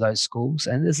built for those schools,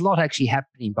 and there's a lot actually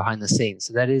happening behind the scenes.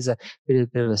 So that is a bit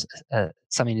of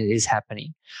something that is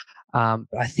happening. But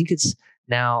I think it's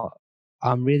now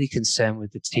I'm really concerned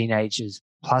with the teenagers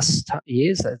plus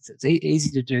years. It's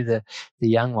easy to do the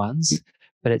young ones,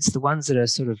 but it's the ones that are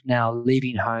sort of now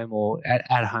leaving home or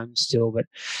at home still,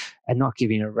 and not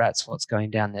giving a rat's what's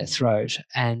going down their throat,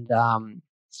 and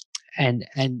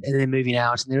they're moving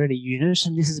out and they're in a unit,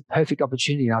 and this is a perfect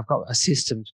opportunity. And I've got a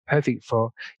system perfect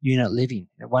for unit living,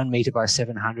 1 meter by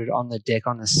 700 on the deck,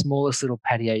 on the smallest little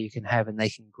patio you can have, and they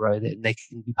can grow there and they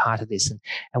can be part of this. And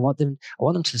I want them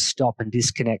to stop and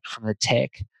disconnect from the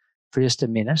tech for just a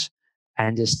minute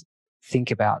and just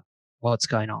think about what's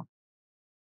going on.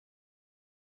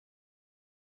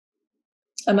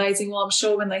 Amazing. Well, I'm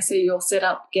sure when they see your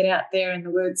setup get out there and the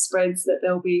word spreads, that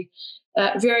they'll be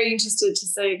very interested to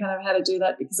see kind of how to do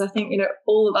that, because I think,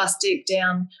 all of us deep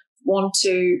down want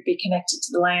to be connected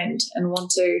to the land and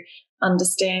want to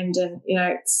understand. And,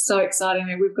 it's so exciting. I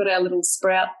mean, we've got our little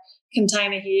sprout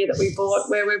container here that we bought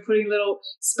where we're putting little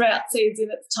sprout seeds in.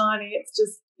 It's tiny. It's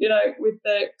just, with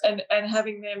and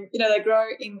having them, they grow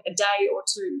in a day or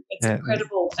two. It's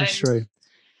incredible. That's true.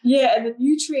 Yeah, and the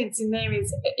nutrients in them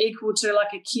is equal to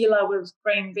like a kilo of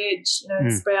green veg,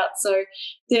 sprouts. So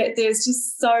there's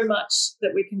just so much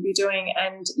that we can be doing,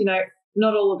 and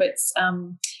not all of it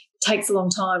takes a long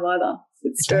time either.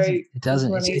 It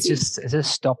doesn't. It's just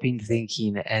stopping,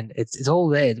 thinking, and it's all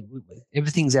there.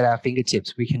 Everything's at our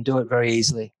fingertips. We can do it very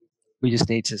easily. We just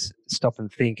need to stop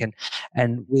and think.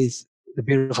 And with the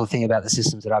beautiful thing about the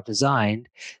systems that I've designed,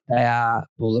 they are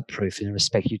bulletproof in the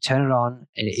respect you turn it on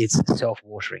and it's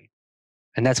self-watering.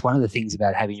 And that's one of the things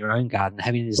about having your own garden,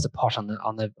 having just a pot on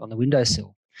the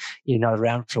windowsill. You're not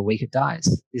around for a week, it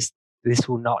dies. This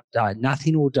will not die.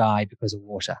 Nothing will die because of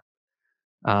water.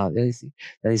 The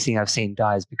only thing I've seen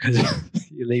die is because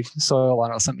you leave the soil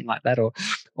on or something like that, or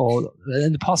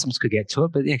and the possums could get to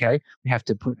it. But we have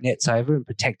to put nets over and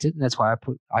protect it, and that's why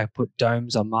I put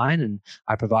domes on mine, and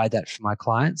I provide that for my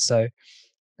clients. So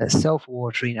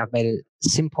self-watering, I've made it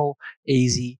simple,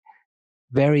 easy,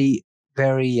 very,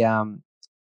 very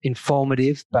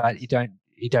informative, but you don't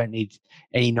need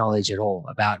any knowledge at all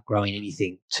about growing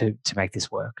anything to make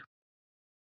this work.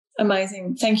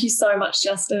 Amazing. Thank you so much,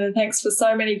 Justin, and thanks for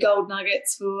so many gold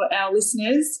nuggets for our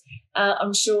listeners.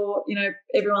 I'm sure,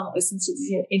 everyone that listens to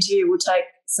this interview will take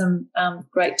some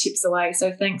great tips away.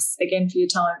 So thanks again for your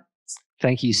time.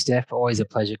 Thank you, Steph. Always a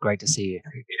pleasure. Great to see you.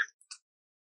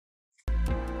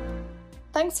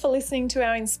 Thanks for listening to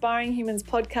our Inspiring Humans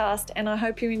podcast, and I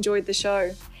hope you enjoyed the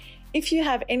show. If you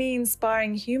have any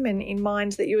inspiring human in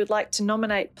mind that you would like to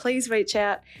nominate, please reach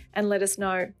out and let us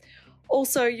know.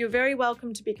 Also, you're very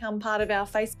welcome to become part of our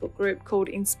Facebook group called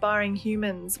Inspiring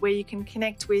Humans, where you can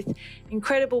connect with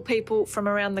incredible people from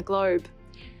around the globe.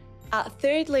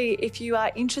 Thirdly, if you are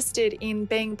interested in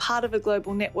being part of a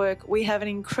global network, we have an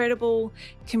incredible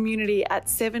community at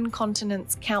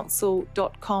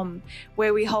 7continentscouncil.com,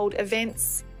 where we hold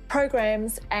events,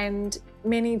 programs, and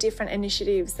many different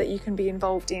initiatives that you can be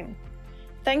involved in.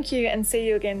 Thank you, and see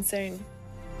you again soon.